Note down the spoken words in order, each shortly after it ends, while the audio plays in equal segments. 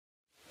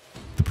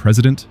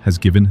president has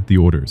given the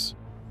orders.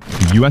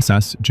 The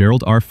USS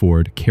Gerald R.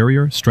 Ford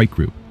Carrier Strike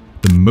Group,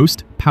 the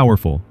most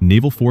powerful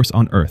naval force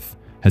on Earth,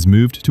 has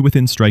moved to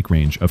within strike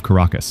range of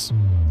Caracas.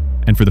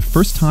 And for the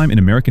first time in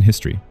American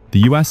history,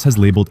 the US has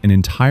labeled an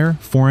entire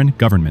foreign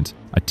government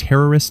a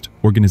terrorist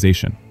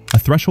organization, a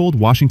threshold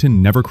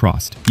Washington never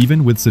crossed,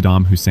 even with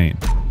Saddam Hussein.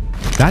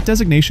 That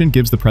designation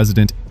gives the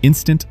president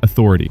instant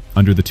authority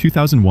under the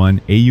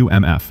 2001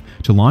 AUMF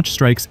to launch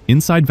strikes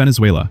inside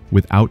Venezuela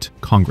without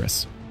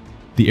Congress.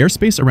 The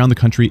airspace around the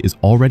country is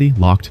already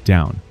locked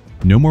down.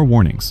 No more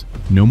warnings,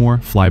 no more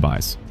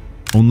flybys.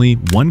 Only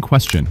one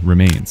question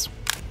remains.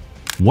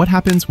 What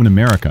happens when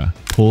America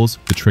pulls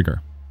the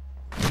trigger?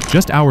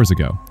 Just hours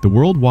ago, the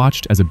world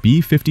watched as a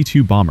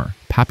B-52 bomber,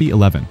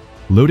 PAPI-11,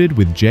 loaded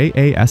with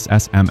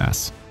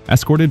JASSMS,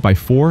 escorted by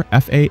 4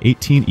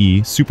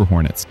 FA-18E Super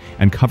Hornets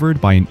and covered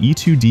by an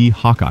E-2D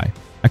Hawkeye,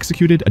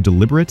 executed a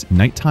deliberate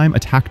nighttime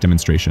attack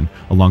demonstration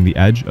along the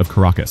edge of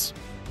Caracas.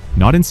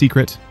 Not in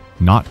secret,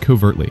 not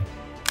covertly,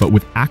 but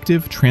with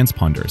active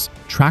transponders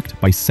tracked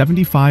by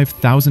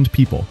 75,000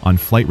 people on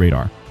flight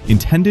radar,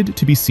 intended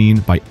to be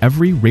seen by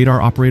every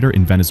radar operator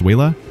in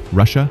Venezuela,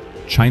 Russia,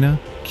 China,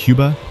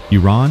 Cuba,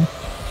 Iran,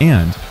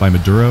 and by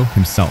Maduro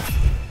himself.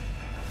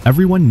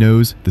 Everyone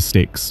knows the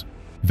stakes.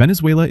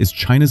 Venezuela is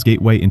China's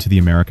gateway into the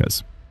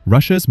Americas,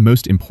 Russia's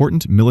most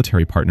important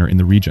military partner in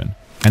the region,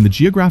 and the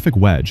geographic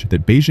wedge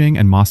that Beijing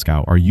and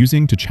Moscow are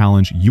using to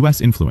challenge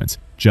US influence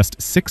just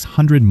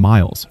 600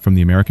 miles from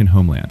the American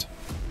homeland.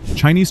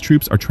 Chinese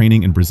troops are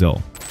training in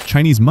Brazil.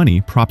 Chinese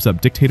money props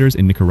up dictators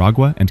in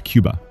Nicaragua and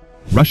Cuba.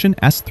 Russian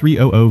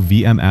S-300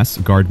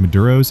 VMS guard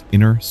Maduro's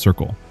inner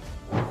circle.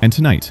 And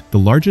tonight, the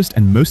largest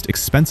and most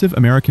expensive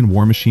American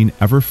war machine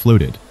ever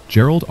floated,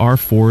 Gerald R.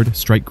 Ford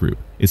Strike Group,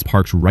 is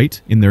parked right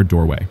in their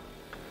doorway.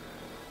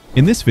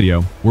 In this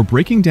video, we're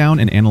breaking down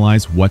and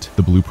analyze what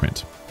the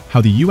blueprint, how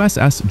the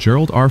USS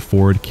Gerald R.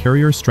 Ford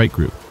Carrier Strike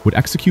Group would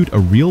execute a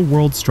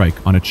real-world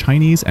strike on a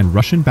Chinese and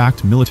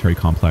Russian-backed military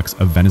complex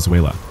of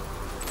Venezuela.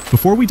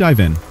 Before we dive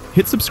in,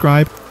 hit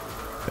subscribe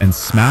and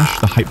smash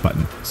the hype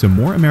button so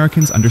more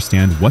Americans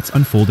understand what's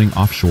unfolding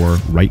offshore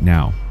right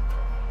now.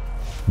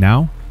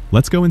 Now,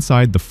 let's go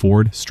inside the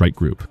Ford Strike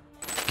Group.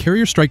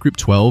 Carrier Strike Group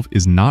 12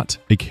 is not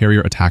a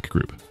carrier attack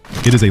group.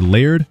 It is a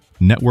layered,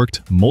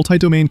 networked,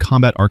 multi-domain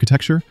combat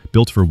architecture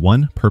built for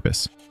one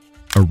purpose: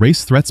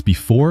 erase threats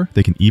before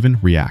they can even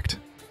react.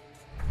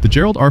 The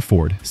Gerald R.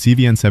 Ford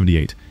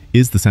CVN-78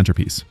 is the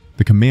centerpiece,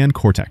 the command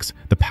cortex,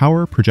 the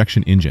power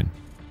projection engine.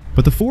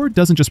 But the Ford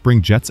doesn't just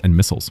bring jets and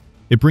missiles.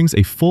 It brings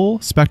a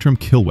full-spectrum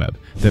kill web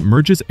that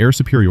merges air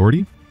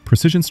superiority,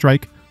 precision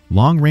strike,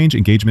 long-range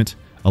engagement,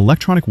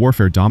 electronic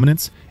warfare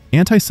dominance,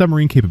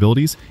 anti-submarine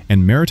capabilities,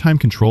 and maritime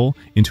control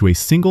into a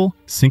single,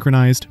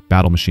 synchronized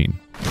battle machine.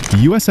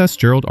 The USS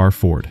Gerald R.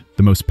 Ford,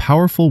 the most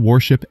powerful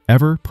warship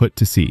ever put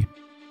to sea.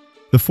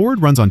 The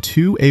Ford runs on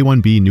 2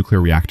 A-1B nuclear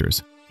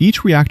reactors,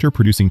 each reactor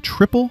producing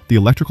triple the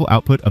electrical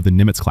output of the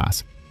Nimitz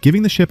class,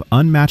 giving the ship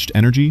unmatched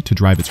energy to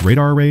drive its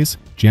radar arrays,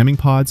 jamming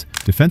pods,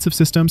 defensive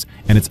systems,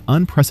 and its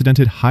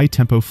unprecedented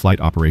high-tempo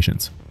flight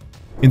operations.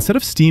 Instead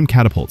of steam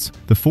catapults,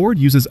 the Ford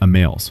uses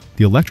EMALS,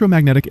 the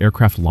electromagnetic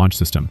aircraft launch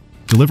system,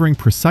 delivering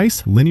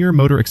precise linear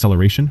motor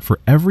acceleration for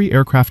every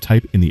aircraft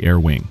type in the air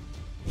wing.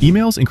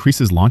 EMALS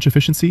increases launch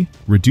efficiency,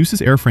 reduces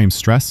airframe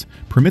stress,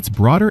 permits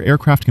broader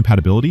aircraft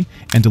compatibility,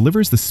 and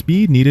delivers the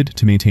speed needed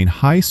to maintain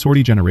high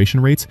sortie generation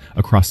rates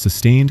across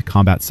sustained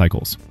combat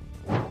cycles.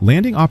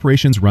 Landing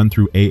operations run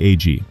through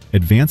AAG,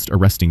 Advanced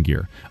Arresting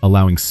Gear,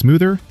 allowing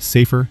smoother,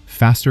 safer,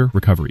 faster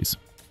recoveries.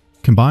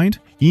 Combined,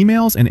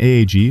 EMALS and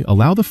AAG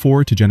allow the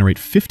Ford to generate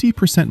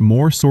 50%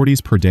 more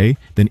sorties per day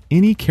than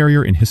any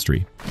carrier in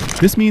history.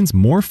 This means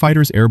more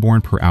fighters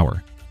airborne per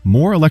hour,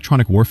 more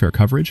electronic warfare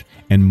coverage,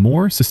 and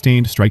more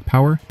sustained strike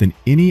power than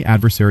any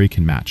adversary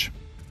can match.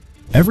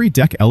 Every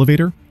deck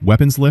elevator,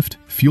 weapons lift,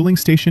 fueling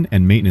station,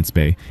 and maintenance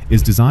bay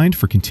is designed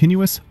for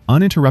continuous,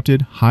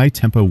 uninterrupted,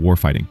 high-tempo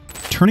warfighting,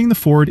 turning the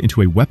Ford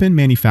into a weapon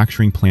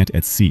manufacturing plant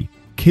at sea,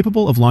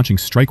 capable of launching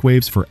strike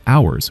waves for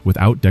hours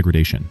without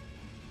degradation.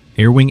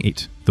 Air Wing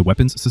 8, the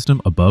weapons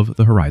system above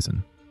the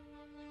horizon.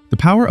 The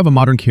power of a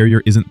modern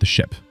carrier isn't the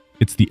ship,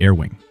 it's the air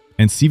wing,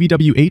 and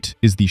CVW-8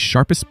 is the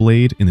sharpest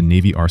blade in the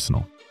Navy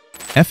arsenal.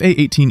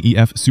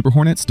 FA-18EF Super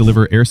Hornets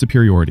deliver air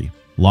superiority,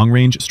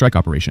 long-range strike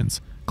operations,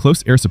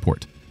 close air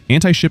support,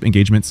 anti-ship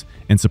engagements,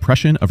 and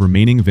suppression of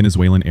remaining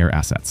Venezuelan air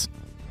assets.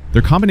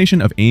 Their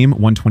combination of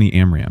AIM-120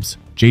 AMRAAMs,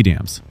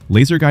 JDAMs,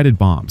 laser-guided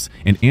bombs,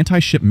 and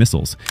anti-ship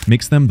missiles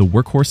makes them the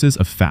workhorses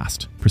of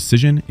fast,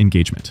 precision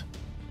engagement.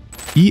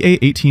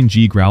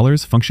 EA-18G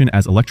Growlers function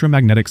as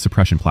electromagnetic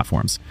suppression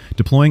platforms,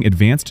 deploying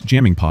advanced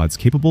jamming pods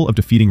capable of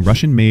defeating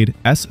Russian-made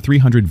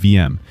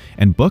S-300VM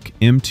and Buk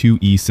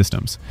M2E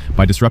systems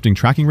by disrupting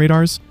tracking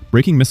radars,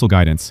 breaking missile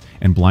guidance,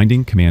 and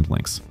blinding command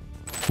links.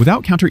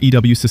 Without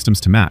counter-EW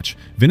systems to match,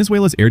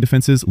 Venezuela's air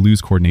defenses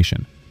lose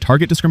coordination,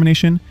 target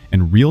discrimination,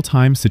 and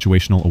real-time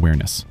situational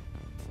awareness.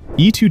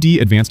 E-2D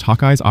advanced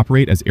Hawkeyes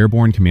operate as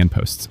airborne command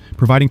posts,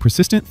 providing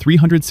persistent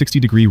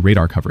 360-degree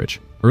radar coverage,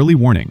 early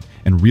warning,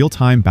 and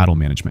real-time battle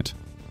management.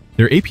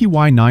 Their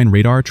APY-9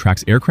 radar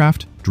tracks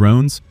aircraft,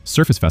 drones,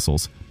 surface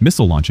vessels,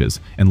 missile launches,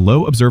 and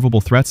low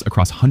observable threats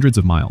across hundreds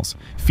of miles,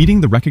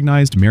 feeding the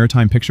recognized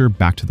maritime picture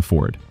back to the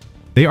Ford.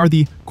 They are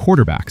the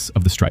quarterbacks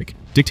of the strike,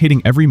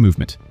 dictating every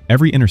movement,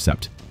 every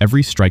intercept,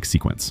 every strike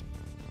sequence.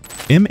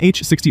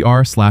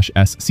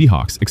 MH-60R/S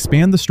Seahawks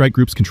expand the strike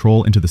group's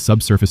control into the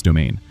subsurface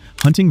domain,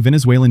 hunting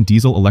Venezuelan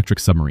diesel-electric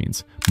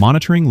submarines,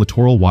 monitoring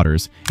littoral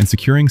waters, and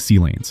securing sea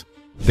lanes.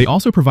 They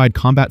also provide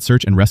combat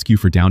search and rescue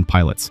for downed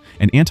pilots,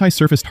 and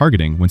anti-surface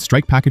targeting when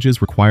strike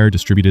packages require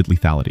distributed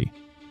lethality.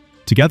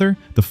 Together,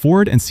 the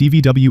Ford and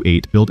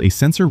CVW-8 build a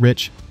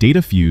sensor-rich,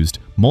 data-fused,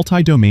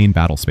 multi-domain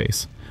battle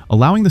space,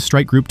 allowing the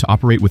strike group to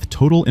operate with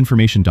total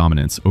information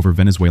dominance over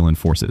Venezuelan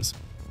forces.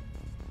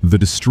 The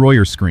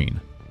destroyer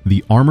screen,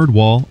 the armored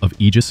wall of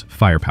Aegis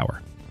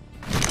firepower.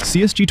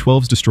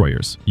 CSG-12's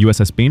destroyers,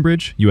 USS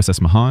Bainbridge, USS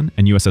Mahan,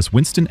 and USS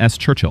Winston S.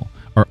 Churchill,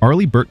 are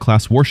Arleigh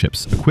Burke-class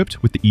warships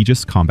equipped with the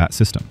Aegis Combat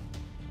System.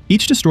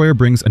 Each destroyer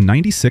brings a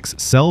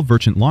 96-cell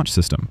Verchant launch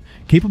system,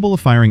 capable of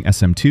firing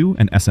SM-2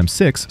 and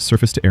SM-6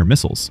 surface-to-air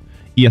missiles,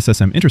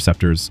 ESSM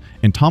interceptors,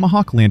 and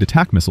Tomahawk land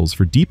attack missiles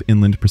for deep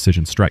inland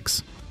precision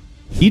strikes.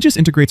 Aegis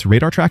integrates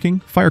radar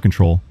tracking, fire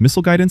control,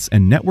 missile guidance,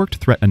 and networked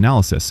threat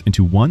analysis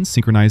into one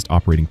synchronized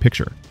operating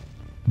picture.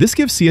 This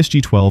gives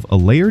CSG-12 a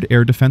layered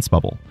air defense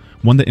bubble,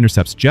 one that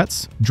intercepts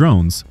jets,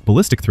 drones,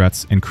 ballistic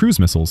threats, and cruise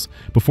missiles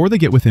before they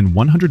get within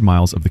 100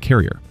 miles of the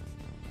carrier.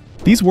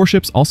 These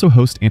warships also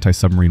host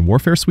anti-submarine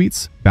warfare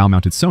suites,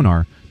 bow-mounted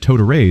sonar, towed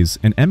arrays,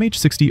 and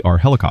MH-60R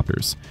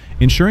helicopters,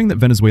 ensuring that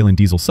Venezuelan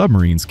diesel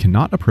submarines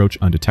cannot approach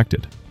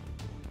undetected.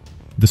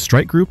 The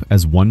strike group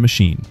as one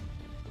machine.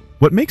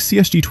 What makes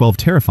CSG-12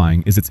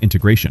 terrifying is its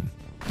integration.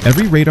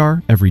 Every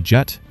radar, every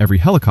jet, every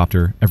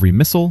helicopter, every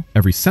missile,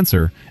 every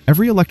sensor,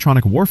 every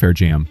electronic warfare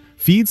jam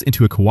feeds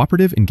into a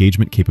cooperative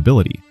engagement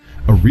capability,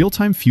 a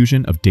real-time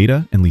fusion of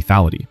data and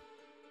lethality.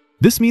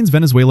 This means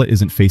Venezuela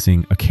isn't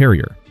facing a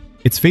carrier.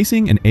 It's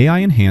facing an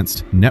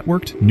AI-enhanced,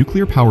 networked,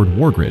 nuclear-powered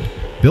war grid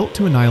built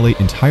to annihilate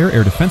entire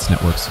air defense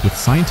networks with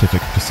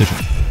scientific precision.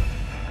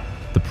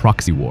 The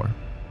proxy war.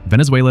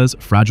 Venezuela's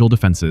fragile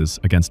defenses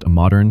against a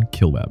modern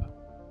kill web.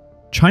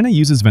 China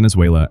uses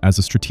Venezuela as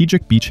a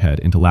strategic beachhead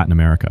into Latin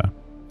America,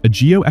 a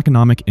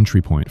geo-economic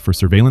entry point for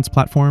surveillance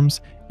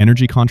platforms,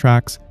 energy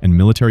contracts, and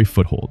military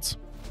footholds.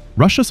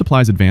 Russia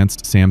supplies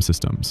advanced SAM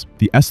systems,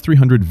 the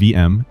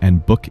S-300VM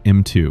and Buk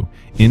M2,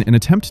 in an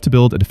attempt to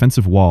build a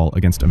defensive wall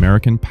against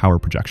American power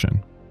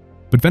projection.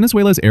 But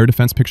Venezuela's air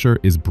defense picture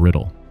is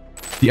brittle.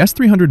 The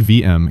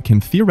S-300VM can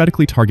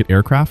theoretically target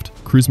aircraft,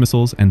 cruise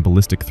missiles, and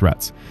ballistic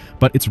threats,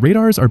 but its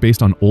radars are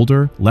based on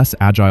older, less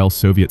agile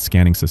Soviet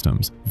scanning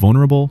systems,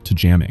 vulnerable to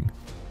jamming.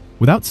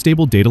 Without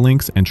stable data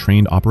links and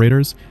trained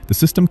operators, the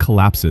system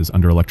collapses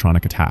under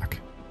electronic attack.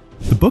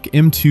 The Buk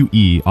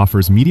M2E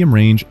offers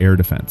medium-range air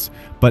defense,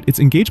 but its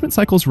engagement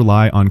cycles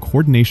rely on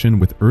coordination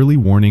with early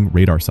warning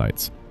radar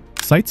sites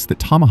that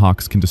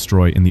Tomahawks can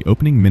destroy in the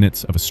opening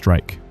minutes of a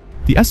strike.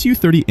 The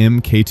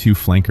Su-30M K2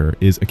 flanker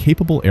is a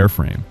capable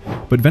airframe,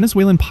 but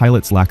Venezuelan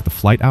pilots lack the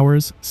flight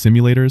hours,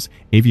 simulators,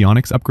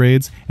 avionics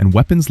upgrades, and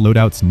weapons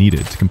loadouts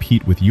needed to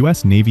compete with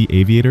US Navy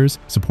aviators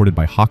supported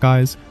by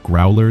Hawkeyes,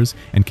 Growlers,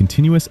 and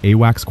continuous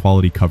AWACS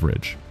quality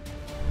coverage.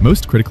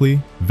 Most critically,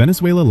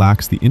 Venezuela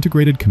lacks the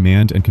integrated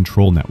command and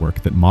control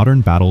network that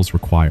modern battles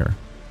require.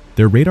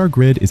 Their radar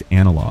grid is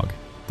analog,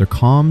 their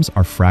comms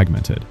are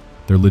fragmented,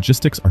 their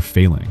logistics are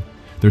failing,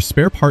 their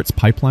spare parts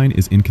pipeline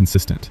is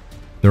inconsistent.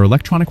 Their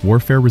electronic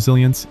warfare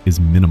resilience is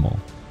minimal.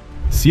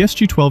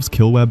 CSG-12's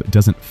kill web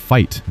doesn't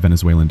fight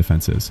Venezuelan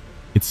defenses,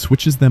 it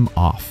switches them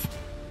off.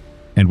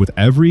 And with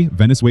every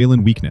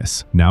Venezuelan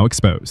weakness now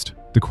exposed,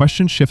 the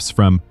question shifts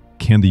from,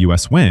 can the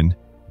US win,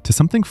 to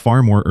something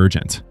far more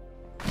urgent.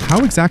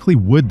 How exactly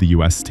would the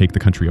US take the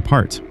country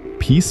apart,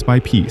 piece by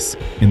piece,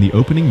 in the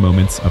opening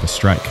moments of a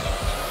strike?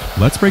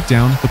 Let's break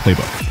down the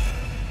playbook.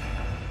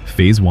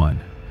 Phase 1.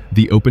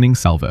 The opening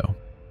salvo.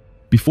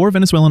 Before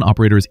Venezuelan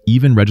operators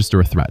even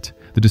register a threat,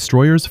 the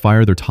destroyers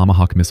fire their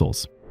Tomahawk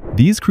missiles.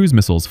 These cruise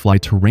missiles fly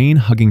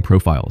terrain-hugging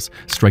profiles,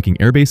 striking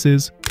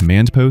airbases,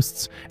 command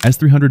posts,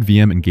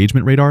 S-300VM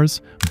engagement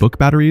radars, Buk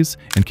batteries,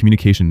 and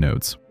communication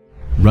nodes.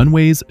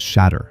 Runways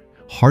shatter,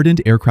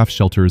 hardened aircraft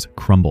shelters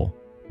crumble,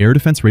 air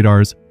defense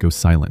radars go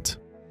silent.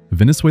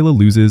 Venezuela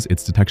loses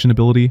its detection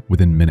ability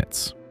within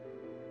minutes.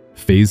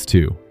 Phase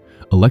 2.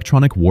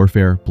 Electronic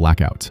warfare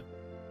blackout.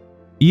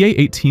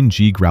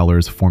 EA-18G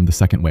Growlers form the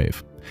second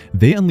wave.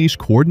 They unleash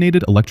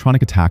coordinated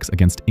electronic attacks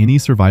against any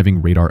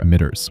surviving radar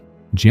emitters.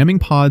 Jamming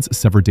pods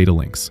sever data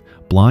links,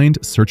 blind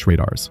search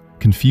radars,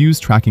 confuse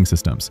tracking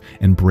systems,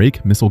 and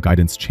break missile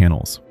guidance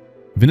channels.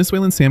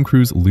 Venezuelan SAM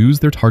crews lose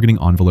their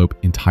targeting envelope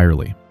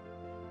entirely.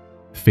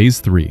 Phase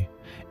 3.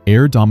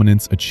 Air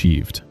dominance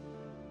achieved.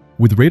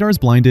 With radars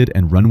blinded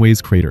and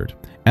runways cratered,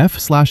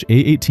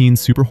 F/A-18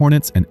 Super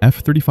Hornets and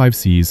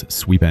F-35Cs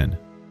sweep in.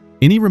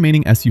 Any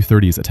remaining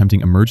Su-30s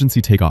attempting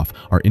emergency takeoff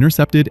are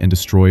intercepted and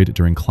destroyed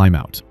during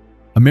climb-out.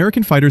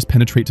 American fighters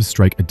penetrate to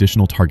strike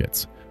additional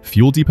targets: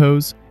 fuel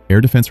depots, air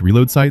defense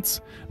reload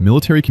sites,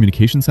 military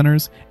communication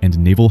centers, and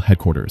naval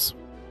headquarters.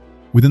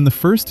 Within the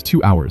first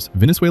 2 hours,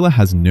 Venezuela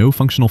has no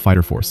functional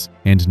fighter force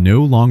and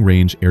no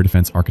long-range air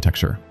defense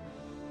architecture.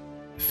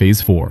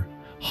 Phase 4.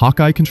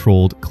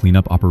 Hawkeye-controlled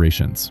cleanup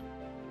operations.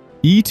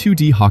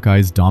 E-2D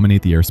Hawkeyes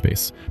dominate the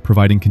airspace,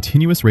 providing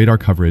continuous radar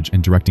coverage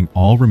and directing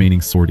all remaining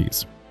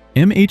sorties.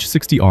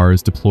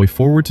 MH-60Rs deploy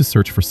forward to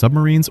search for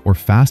submarines or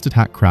fast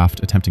attack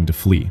craft attempting to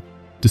flee.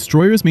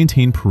 Destroyers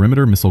maintain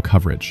perimeter missile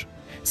coverage.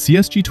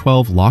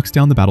 CSG-12 locks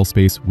down the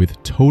battlespace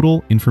with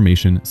total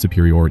information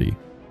superiority.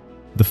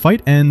 The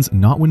fight ends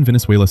not when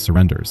Venezuela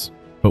surrenders,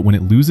 but when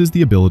it loses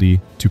the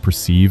ability to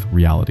perceive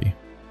reality.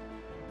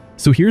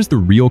 So here's the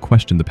real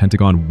question the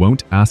Pentagon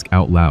won't ask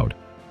out loud.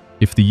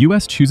 If the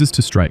US chooses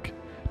to strike,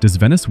 does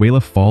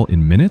Venezuela fall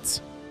in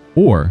minutes?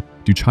 Or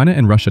do China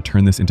and Russia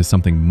turn this into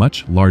something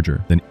much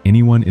larger than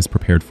anyone is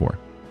prepared for?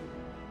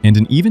 And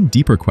an even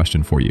deeper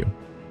question for you.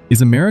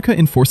 Is America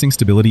enforcing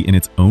stability in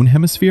its own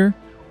hemisphere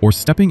or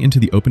stepping into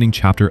the opening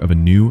chapter of a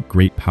new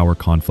great power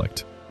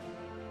conflict?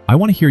 I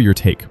want to hear your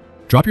take.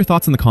 Drop your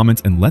thoughts in the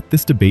comments and let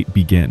this debate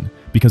begin,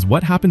 because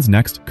what happens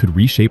next could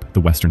reshape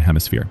the Western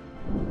Hemisphere.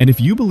 And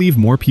if you believe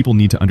more people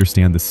need to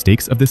understand the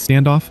stakes of this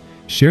standoff,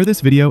 share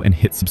this video and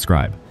hit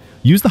subscribe.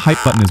 Use the hype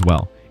button as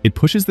well. It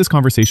pushes this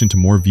conversation to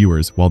more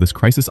viewers while this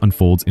crisis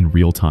unfolds in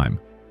real time.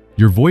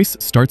 Your voice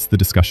starts the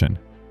discussion.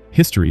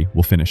 History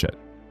will finish it.